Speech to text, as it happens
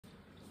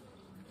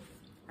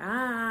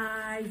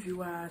Hi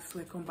viewers,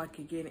 welcome back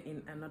again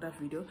in another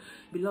video.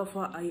 Beloved,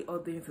 how are you all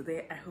doing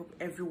today? I hope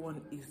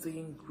everyone is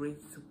doing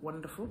great,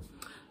 wonderful.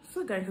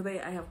 So guys, today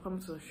I have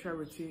come to share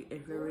with you a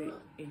very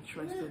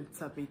interesting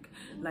topic.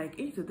 Like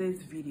in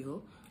today's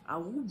video, I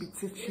will be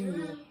teaching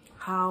you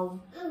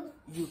how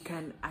you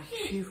can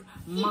achieve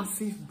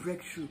massive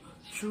breakthrough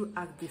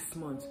throughout this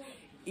month.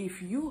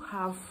 If you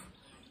have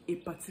a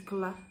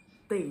particular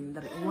thing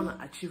that you want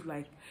to achieve,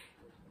 like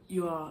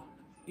you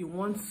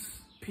want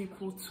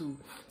people to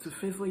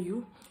favor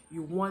you,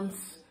 you want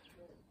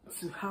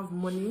to have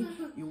money,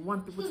 you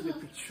want people to be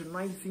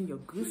patronizing your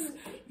goods,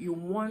 you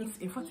want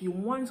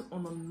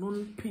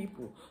unknown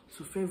people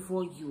to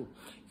favor you,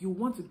 you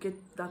want to get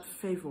that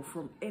favor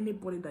from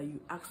anybody that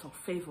you ask for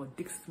favor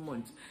this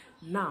month.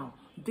 Now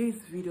this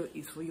video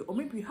is for you. Or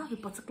maybe you have a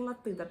particular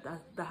thing that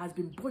has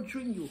been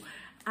bothering you,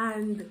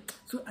 and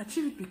to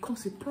achieve it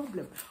becomes a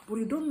problem, but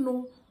you don't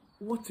know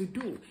what to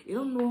do, you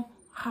don't know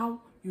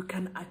how you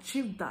can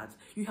achieve that.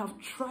 You have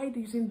tried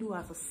using do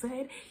as I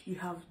said, you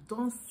have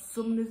done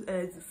so many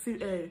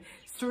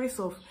series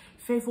of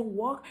favor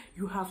work,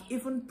 you have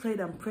even prayed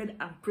and prayed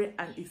and prayed,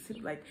 and it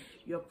seems like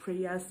your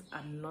prayers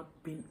are not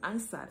being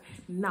answered.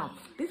 Now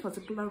this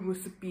particular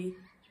recipe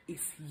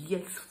is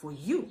yes for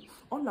you.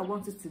 All I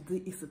want you to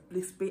do is to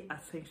please pay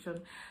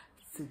attention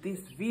to this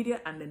video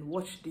and then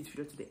watch this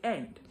video to the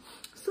end.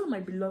 So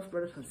my beloved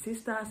brothers and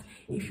sisters,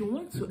 if you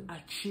want to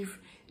achieve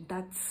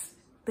that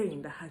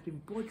thing that has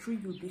been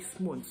bothering you this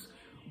month,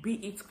 be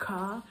it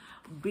car,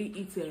 be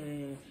it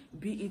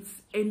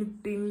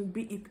anything,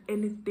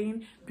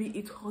 be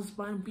it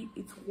husband, be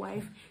it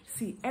wife,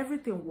 see,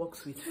 everything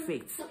works with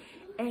faith.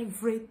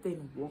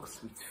 Everything works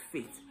with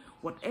faith.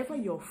 Whatever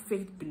your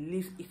faith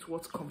believes is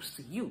what comes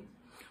to you.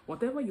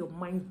 Whatever your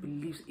mind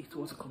believes is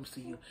what comes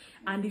to you.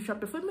 And if you're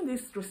performing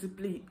this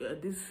recipe,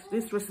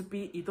 this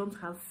recipe, you don't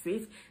have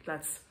faith,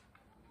 that's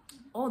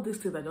all these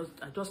things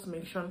I just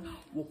mentioned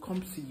will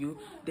come to you,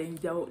 then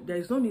there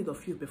is no need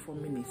of you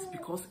performing it,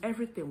 because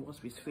everything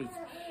was with faith.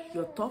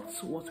 Your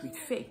thoughts was with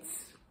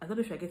faith. I don't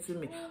know if you're getting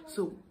me.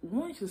 So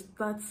once you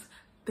start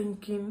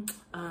thinking,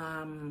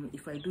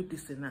 if I do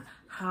this and that,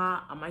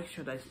 how am I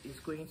sure that it's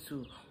going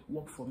to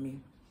work for me?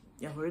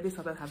 You have already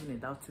started having a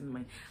doubting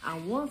mind.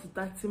 And once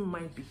doubting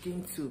mind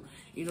begins to,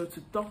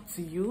 to talk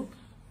to you,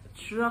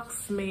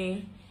 trust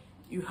me,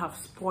 you have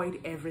spoiled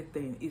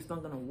everything. It's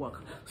not gonna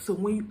work. So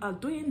when you are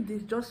doing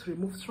this, just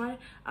try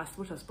as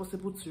much as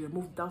possible to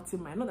remove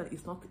doubting mind. I know that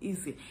it's not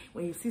easy.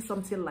 When you see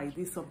something like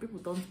this, some people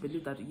don't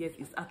believe that yes,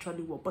 it's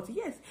actually work, but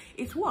yes,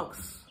 it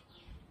works.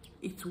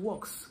 It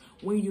works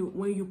when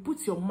you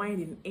put your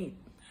mind in it,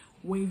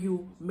 when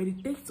you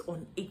meditate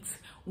on it,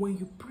 when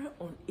you pray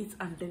on it,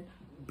 and then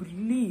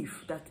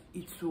believe that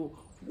it will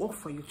work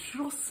for you.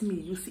 Trust me,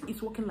 you see,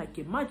 it's working like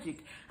a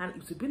magic, and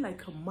it will be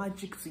like a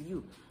magic to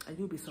you, and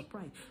you'll be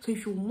surprised. So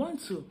if you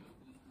want to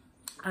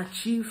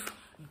achieve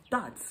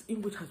that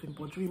in which has been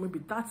bothering you, maybe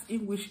that's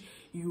in which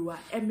you are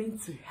aiming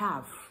to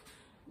have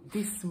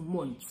this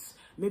month,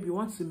 maybe you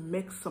want to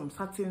make some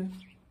certain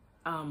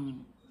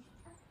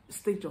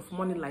stage of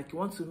money, like you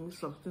want to make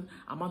certain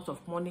amount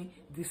of money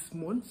this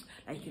month,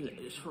 like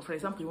for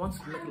example, you want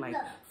to make like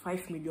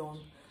 5 million,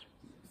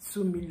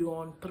 2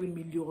 million, 3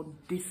 million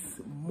this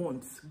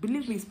month.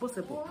 Believe me, it's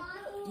possible.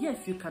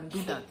 Yes, you can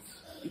do that.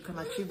 You can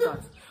achieve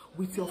that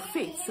with your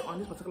faith on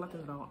this particular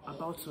thing that I'm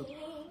about to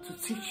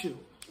teach you.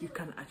 You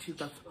can achieve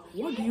that.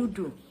 What do you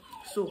do?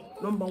 So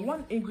number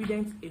one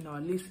ingredient in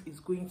our list is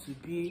going to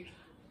be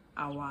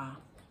our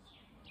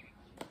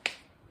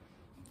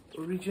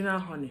original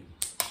honey.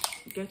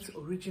 Get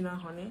original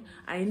honey.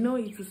 I know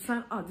it will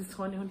sound, oh, this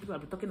honey people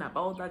have been talking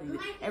about that,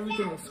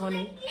 everything is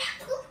honey.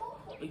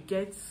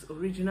 Get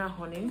original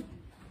honey.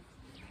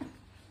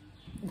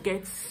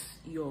 Get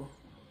your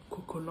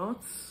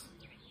coconuts.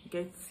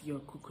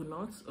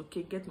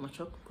 Okay, get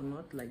mature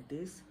coconut like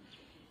this.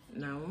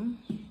 Now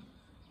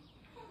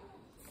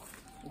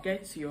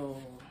get your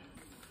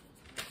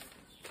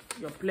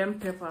plain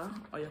pepper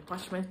or your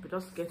parchment, but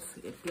just get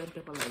a plain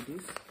pepper like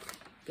this.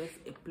 Get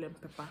a plain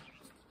pepper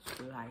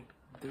like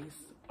this.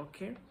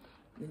 Okay,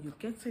 then you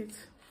get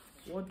it.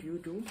 What do you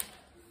do?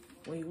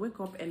 When you wake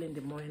up early in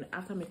the morning,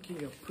 after making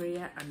your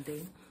prayer and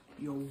then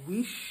your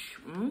wish,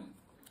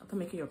 after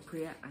making your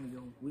prayer and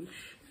your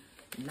wish,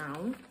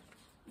 now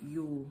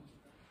you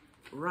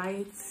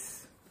write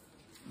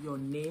your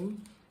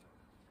name.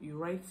 You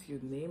write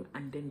your name,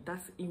 and then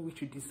that's in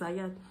which you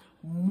desire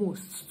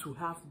most to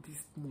have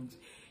this month.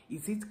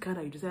 Is it car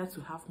that you desire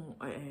to have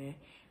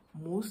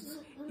most?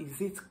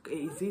 Is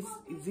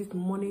it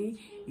money?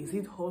 Is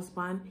it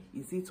husband?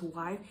 Is it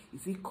wife?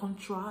 Is it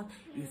contract?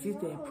 Is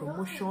it a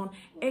promotion?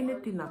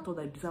 Anything at all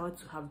that you desire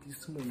to have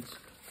this month,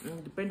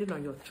 depending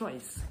on your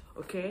choice.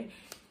 Okay,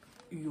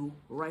 you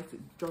write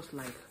it just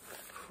like,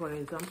 for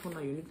example,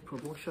 now you need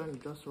promotion, you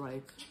just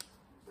write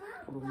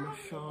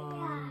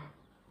promotion,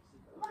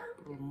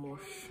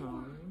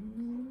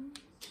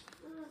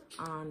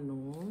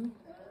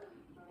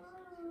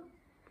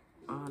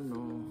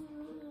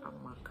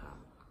 Amaka.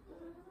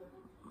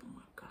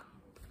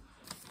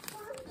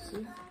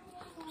 See,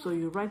 So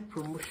you write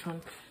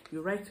promotion,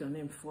 you write your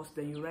name first,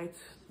 then you write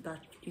that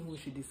in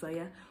which you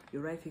desire, you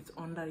write it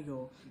under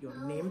your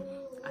name,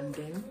 and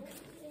then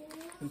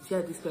you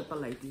tear this paper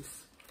like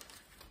this.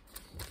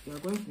 You're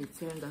going to be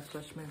tearing that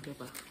parchment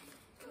paper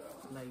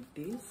like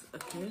this,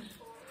 okay?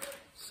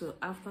 So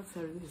after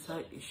tearing, this is how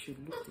it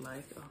should look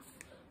like. Oh,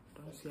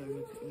 don't see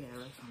everything. Yeah,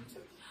 write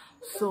something.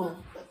 So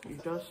you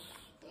just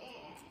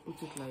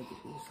put it like this.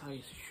 This is how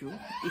it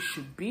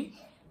should be.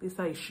 This is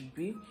how it should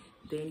be.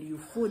 Then you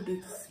fold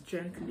it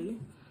gently.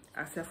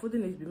 As you're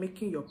folding it, be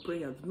making your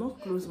prayer. Do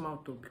not close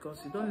mouth though,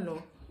 because you don't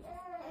know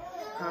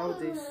how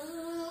this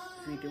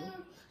video,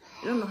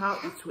 you don't know how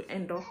it will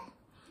end up.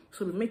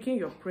 So be making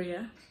your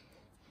prayer.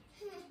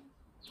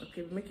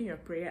 Okay, be making your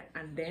prayer,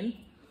 and then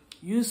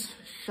use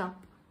sharp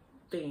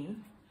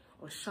thing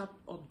or sharp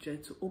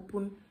object to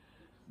open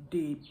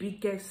the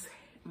biggest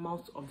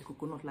mouth of the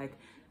coconut, like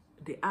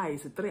the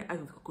eyes, the 3 eyes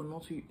of the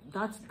coconut.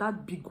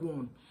 That big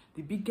one,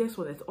 the biggest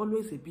one. There's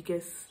always the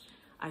biggest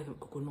eyes of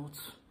coconut.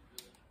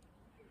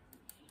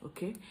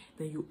 Okay,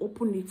 then you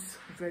open it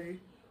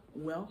very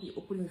well.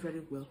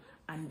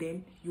 And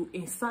then you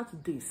insert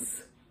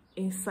this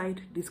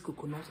inside this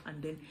coconut,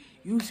 and then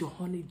use your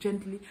honey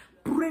gently.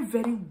 Pray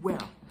very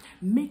well.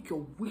 Make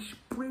your wish.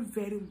 Pray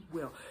very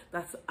well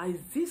that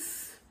as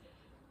this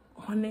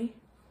honey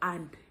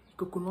and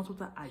coconut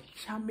water are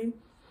charming,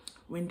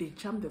 when they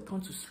charm, they turn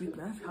to sweet.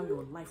 That's how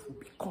your life will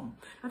become.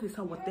 That is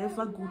how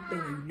whatever good thing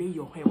you lay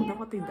your hand,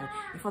 whatever thing that,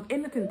 in fact,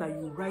 anything that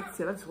you write,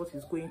 that's what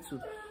is going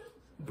to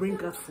bring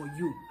out for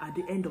you at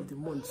the end of the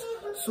month.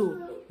 So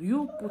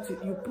you put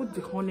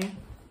the honey,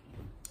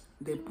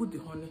 they put the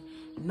honey.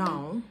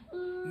 Now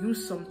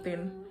use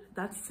something,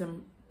 that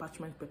same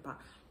parchment paper,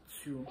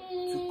 to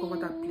cover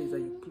that place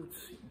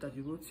that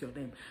you wrote your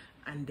name,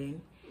 and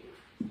then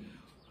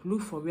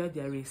look for where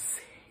there is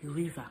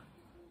river.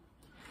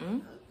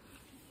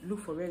 Look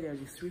for where there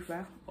is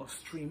river or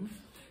stream.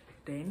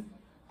 Then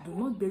do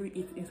not bury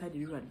it inside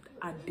the river.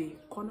 At the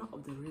corner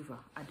of the river,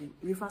 at the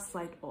river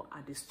side or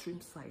at the stream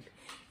side,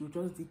 you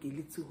just dig a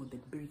little hole,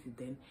 then bury it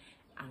then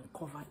and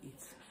cover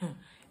it.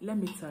 Let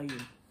me tell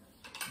you,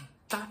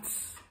 that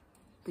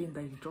thing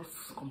that you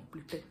just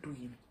completed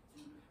doing,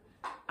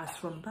 as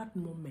from that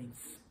moment,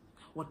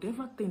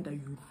 whatever thing that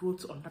you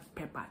wrote on that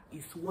paper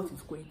is what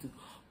is going to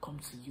come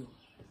to you.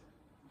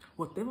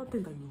 Whatever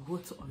thing that you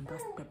wrote on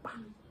that paper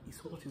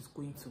is what is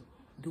going to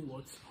do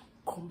what?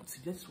 Come to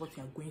you. That's what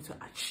you are going to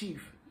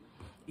achieve.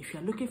 If you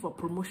are looking for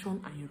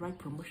promotion and you write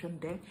promotion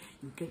there,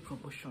 you get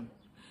promotion.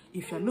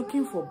 If you are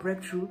looking for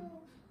breakthrough,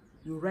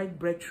 you write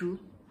breakthrough.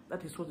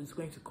 That is what is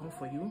going to come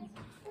for you.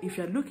 If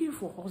you are looking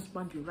for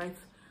husband, you write,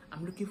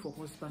 I'm looking for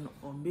husband,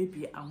 or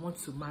maybe I want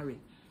to marry.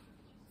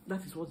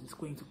 That is what is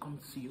going to come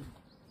to you.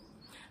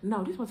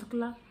 Now, this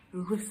particular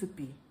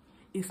recipe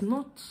is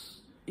not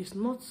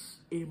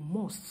a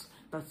must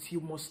that you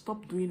must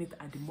stop doing it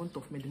at the month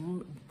of May.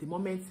 The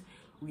moment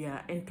we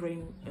are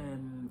entering,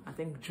 I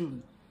think,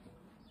 June.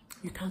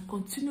 You can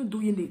continue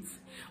doing it,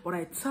 but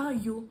I tell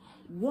you,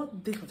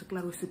 what this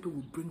particular recipe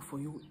will bring for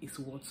you is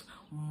what?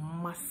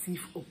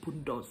 Massive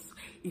open doors.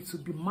 It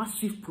will be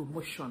massive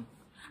promotion.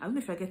 I don't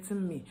know if you're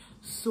getting me.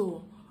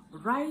 So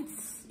write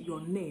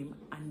your name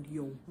and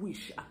your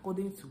wish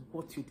according to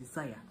what you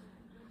desire.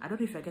 I don't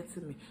know if you're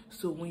getting me.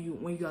 So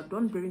when you are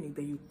done burying it,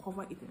 then you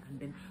cover it and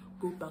then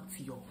go back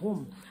to your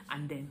home,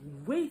 and then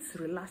wait,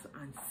 relax,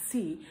 and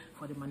see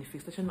for the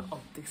manifestation of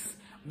this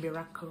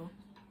miracle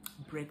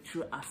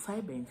breakthrough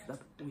assignment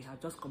that we have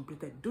just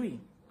completed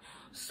doing.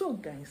 So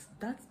guys,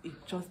 that is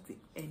just the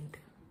end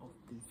of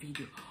the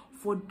video.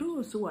 For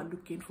those who are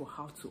looking for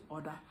how to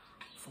order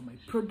for my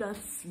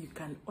products, you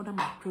can order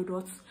my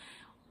products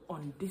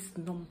on this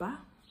number,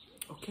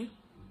 okay,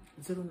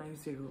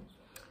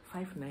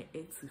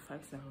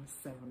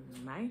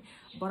 090-598-5779.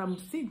 But I'm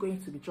still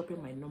going to be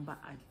dropping my number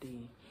at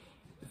the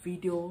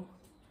video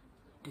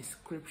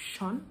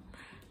description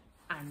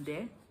and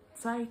the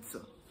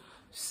title.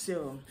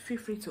 So feel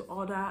free to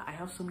order. I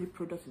have so many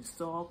products in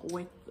stock.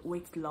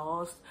 Weight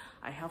loss,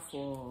 I have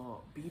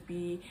for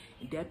BB,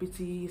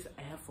 diabetes,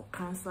 I have for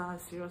cancer,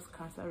 serious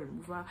cancer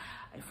removal.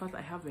 In fact,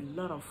 I have a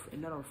lot of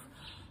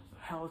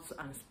health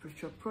and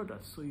spiritual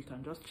products. So you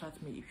can just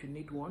chat me if you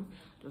need one.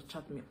 Just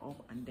chat me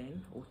up and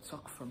then we'll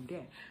talk from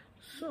there.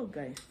 So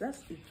guys,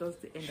 that's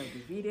just the end of the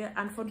video.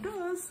 And for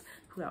those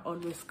who are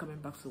always coming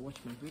back to watch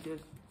my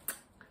videos,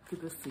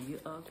 kudos to you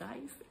all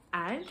guys.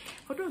 And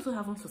for those who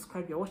haven't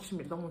subscribed, you're watching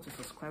me, don't want to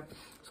subscribe,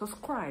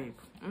 subscribe.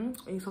 When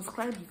you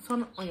subscribe, you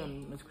turn on your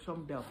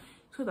notification bell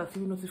so that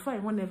you notify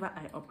whenever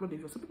I upload a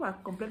video. So people are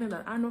complaining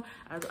that I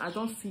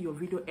don't see your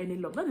video any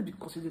longer. That is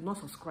because you did not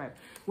subscribe.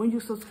 When you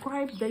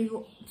subscribe, then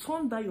you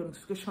turn down your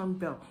notification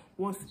bell.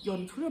 Once your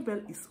notification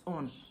bell is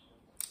on,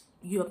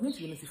 you are going to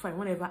be notified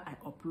whenever I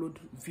upload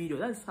video.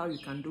 That's how you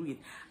can do it,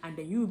 and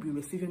then you will be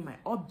receiving my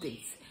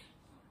updates,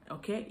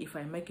 okay, if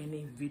I make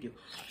any video.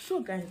 So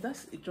guys,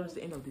 that's just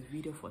the end of the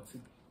video for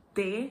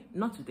today.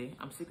 Not today,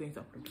 I'm still going to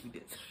upload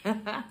videos.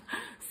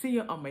 See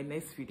you on my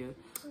next video.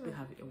 You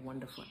have a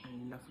wonderful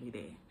and lovely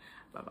day.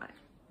 Bye bye.